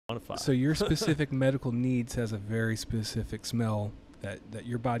quantify. So your specific medical needs has a very specific smell that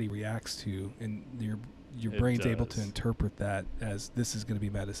your body reacts to, and your It brain's able to does. interpret that as this is going to be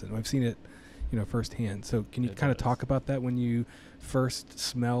medicine. I've seen it, firsthand. So can you It kind of does. talk about that when you first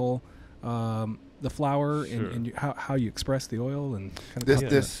smell the flower, Sure. and how you express the oil, and kind of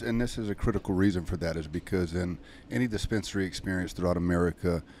This is a critical reason for that, is because in any dispensary experience throughout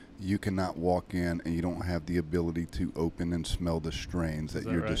America, you cannot walk in and you don't have the ability to open and smell the strains at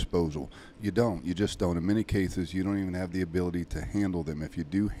that your right? disposal. You don't. You just don't. In many cases, you don't even have the ability to handle them. If you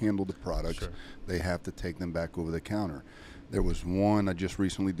do handle the products, Sure. they have to take them back over the counter. There was one, I just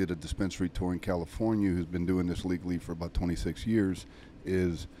recently did a dispensary tour in California, who's been doing this legally for about 26 years,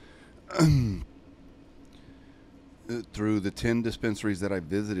 is through the 10 dispensaries that I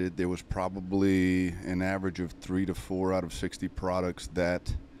visited, there was probably an average of 3 to 4 out of 60 products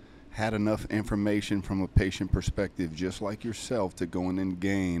that had enough information from a patient perspective, just like yourself, to go in and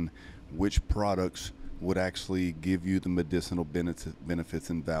gain which products would actually give you the medicinal benefits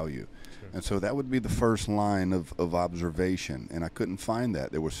and value. Sure. And so that would be the first line of observation, and I couldn't find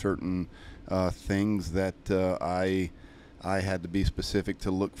that. There were certain things that I had to be specific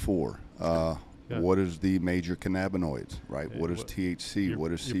to look for. Yeah. What is the major cannabinoids, right? Yeah, What is THC?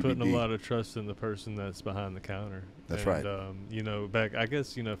 What is CBD? You're putting a lot of trust in the person that's behind the counter. That's and, right. Back, I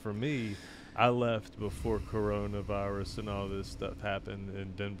guess, for me, I left before coronavirus and all this stuff happened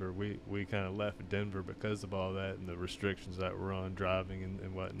in Denver. We kind of left Denver because of all that and the restrictions that were on driving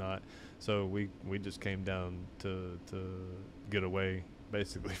and whatnot. So we just came down to get away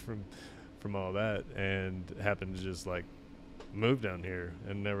basically from all that, and happened to just like move down here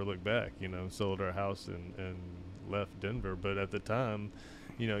and never looked back. Sold our house and left Denver. But at the time,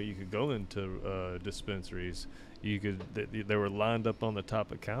 you could go into dispensaries. They were lined up on the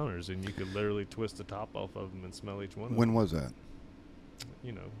top of counters, and you could literally twist the top off of them and smell each one of them. When was that?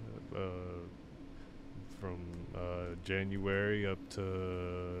 From January up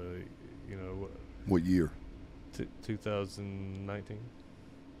to, What year? 2019.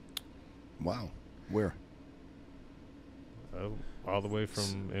 Wow. Where? All the way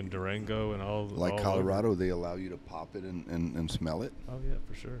from in Durango and all Like all Colorado, over. they allow you to pop it and smell it? Oh yeah,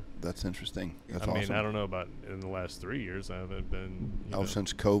 for sure. That's interesting. That's I awesome. mean, I don't know about in the last 3 years. I haven't been.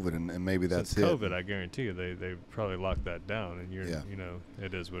 Since COVID, and maybe that's since it. COVID, I guarantee you, they probably locked that down, and Yeah.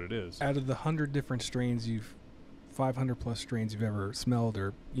 it is what it is. out of the 100 different strains 500 plus strains you've ever smelled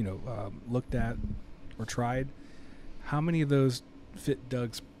or looked at or tried, how many of those fit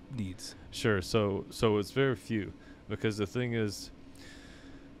Doug's needs? Sure. So it's very few, because the thing is,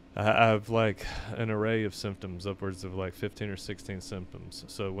 I have like an array of symptoms, upwards of like 15 or 16 symptoms.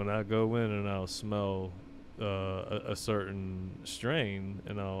 So when I go in and I'll smell a certain strain,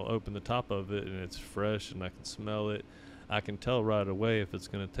 and I'll open the top of it and it's fresh and I can smell it, I can tell right away if it's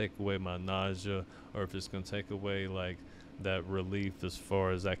going to take away my nausea, or if it's going to take away like that relief as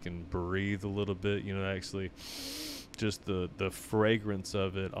far as I can breathe a little bit. Actually just the fragrance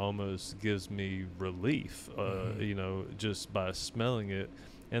of it almost gives me relief, just by smelling it.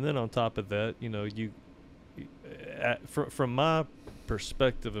 And then on top of that, from my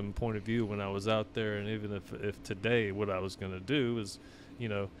perspective and point of view, when I was out there, and even if today what I was going to do is,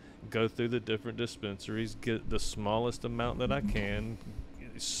 go through the different dispensaries, get the smallest amount that I can,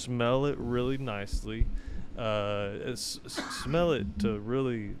 smell it really nicely, smell it to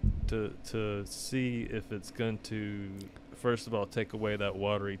really to see if it's going to, first of all, take away that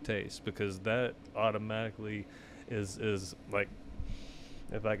watery taste, because that automatically is like,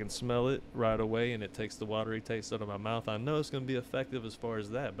 if I can smell it right away and it takes the watery taste out of my mouth, I know it's going to be effective as far as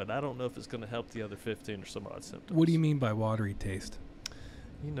that, but I don't know if it's going to help the other 15 or some odd symptoms. What do you mean by watery taste?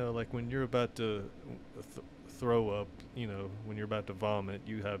 Like when you're about to throw up, when you're about to vomit,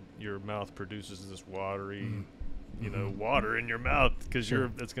 your mouth produces this watery, water in your mouth, because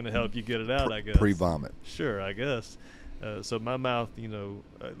Sure. it's going to help you get it out, I guess. Pre-vomit. Sure, I guess. So my mouth,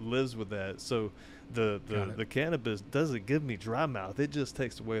 lives with that. So the cannabis doesn't give me dry mouth. It just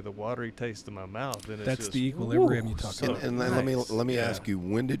takes away the watery taste in my mouth. And That's it's just, the equilibrium you woo, talk so about. And nice. let me Yeah. ask you,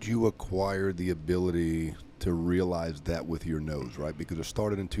 when did you acquire the ability to realize that with your nose, right? Because it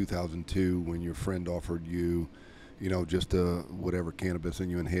started in 2002 when your friend offered you, just whatever cannabis,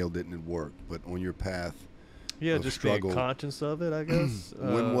 and you inhaled it and it worked. But on your path, Yeah, of just struggle, being conscious of it, I guess.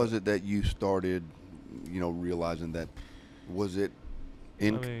 when was it that you started, realizing that? Was it I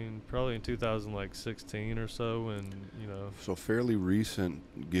mean, probably in 2016 or so, and so fairly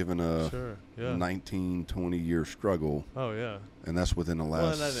recent, given a sure, yeah. 19, 20-year struggle, Oh yeah. and that's within the Well,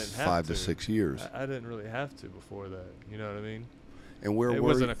 last and I didn't have 5 to to. 6 years. I didn't really have to before that. You know what I mean? And where It were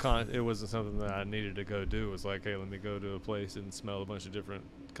wasn't you? it wasn't something that I needed to go do. It was like, hey, let me go to a place and smell a bunch of different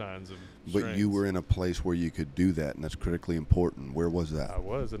kinds of But you strains. were in a place where you could do that, and that's critically important. Where was that? I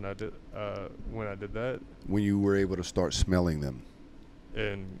was, and I did when I did that When you were able to start smelling them?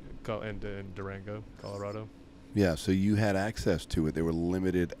 in Durango, Colorado. Yeah, so you had access to it. There were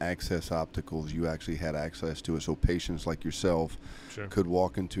limited access opticals. You actually had access to it. So patients like yourself Sure. could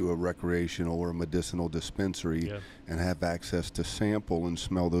walk into a recreational or a medicinal dispensary Yeah. and have access to sample and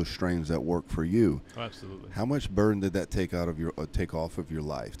smell those strains that work for you. Oh, absolutely. How much burden did that take take off of your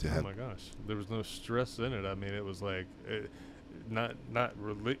life to Oh have? my gosh, there was no stress in it. I mean, it was like not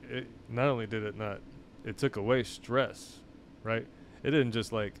really. Not only did it not, it took away stress, right? It didn't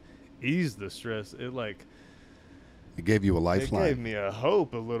just like ease the stress. It like It gave you a lifeline. it gave me a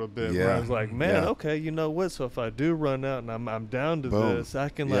hope a little bit. Where Yeah. I was like, man, Yeah. okay, you know what? So if I do run out and I'm down to Boom. this, I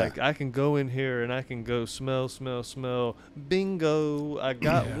can Yeah. I can go in here and I can go smell. Bingo! I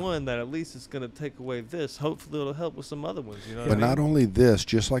got Yeah. one that at least is gonna take away this. Hopefully, it'll help with some other ones. You know. But what I not mean? only this,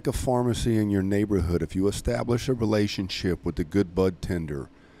 just like a pharmacy in your neighborhood, if you establish a relationship with the good bud tender,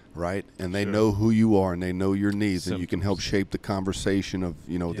 right, and they Sure. know who you are and they know your needs, and you can help Symptoms. shape the conversation of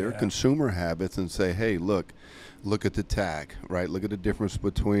their Yeah. consumer habits and say, hey, look at the TAC, right? Look at the difference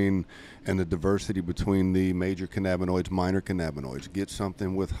between and the diversity between the major cannabinoids, minor cannabinoids. Get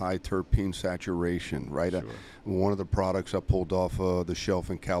something with high terpene saturation, right? Sure. One of the products I pulled off the shelf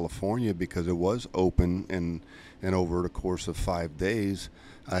in California because it was open and over the course of 5 days,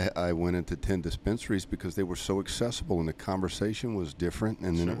 I went into 10 dispensaries because they were so accessible and the conversation was different,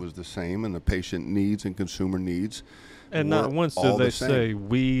 and then it Sure. was the same, and the patient needs and consumer needs. And were not once all do they the same. say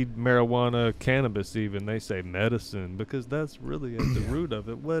weed, marijuana, cannabis. Even they say medicine because that's really at the root of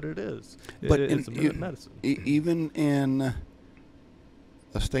it what it is. But It's a in- medicine. Even in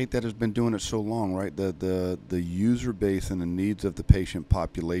a state that has been doing it so long, right? The user base and the needs of the patient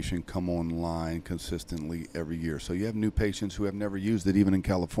population come online consistently every year. So you have new patients who have never used it, even in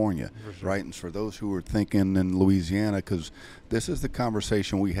California, For sure. right? And for those who are thinking in Louisiana, because this is the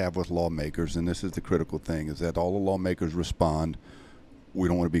conversation we have with lawmakers, and this is the critical thing: is that all the lawmakers respond, "We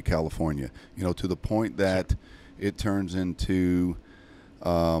don't want to be California," to the point that it turns into.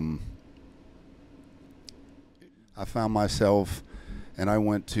 I found myself. And I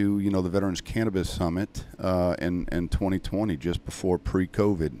went to, the Veterans Cannabis Summit in 2020, just before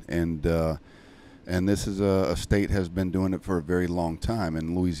pre-COVID, and this is a state has been doing it for a very long time.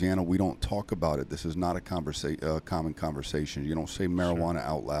 In Louisiana, we don't talk about it. This is not a common conversation. You don't say marijuana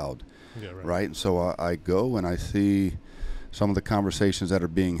out loud, Yeah, right? And so I go and I see some of the conversations that are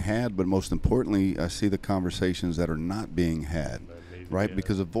being had, but most importantly, I see the conversations that are not being had, right?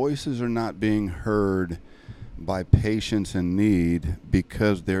 Because the voices are not being heard by patients in need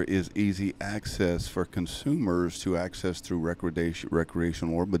because there is easy access for consumers to access through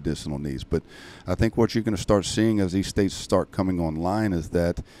recreational or medicinal needs. But I think what you're going to start seeing as these states start coming online is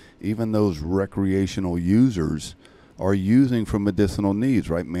that even those recreational users are using for medicinal needs,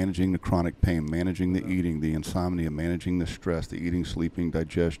 right? Managing the chronic pain, managing the eating, the insomnia, managing the stress, the eating, sleeping,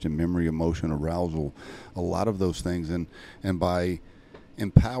 digestion, memory, emotion, arousal, a lot of those things. And by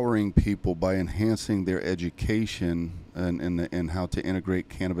empowering people, by enhancing their education and how to integrate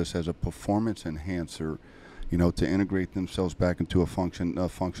cannabis as a performance enhancer, to integrate themselves back into a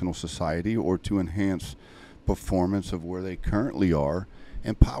functional society, or to enhance performance of where they currently are,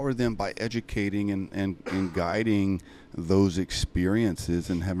 empower them by educating and guiding those experiences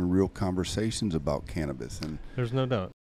and having real conversations about cannabis. And There's no doubt.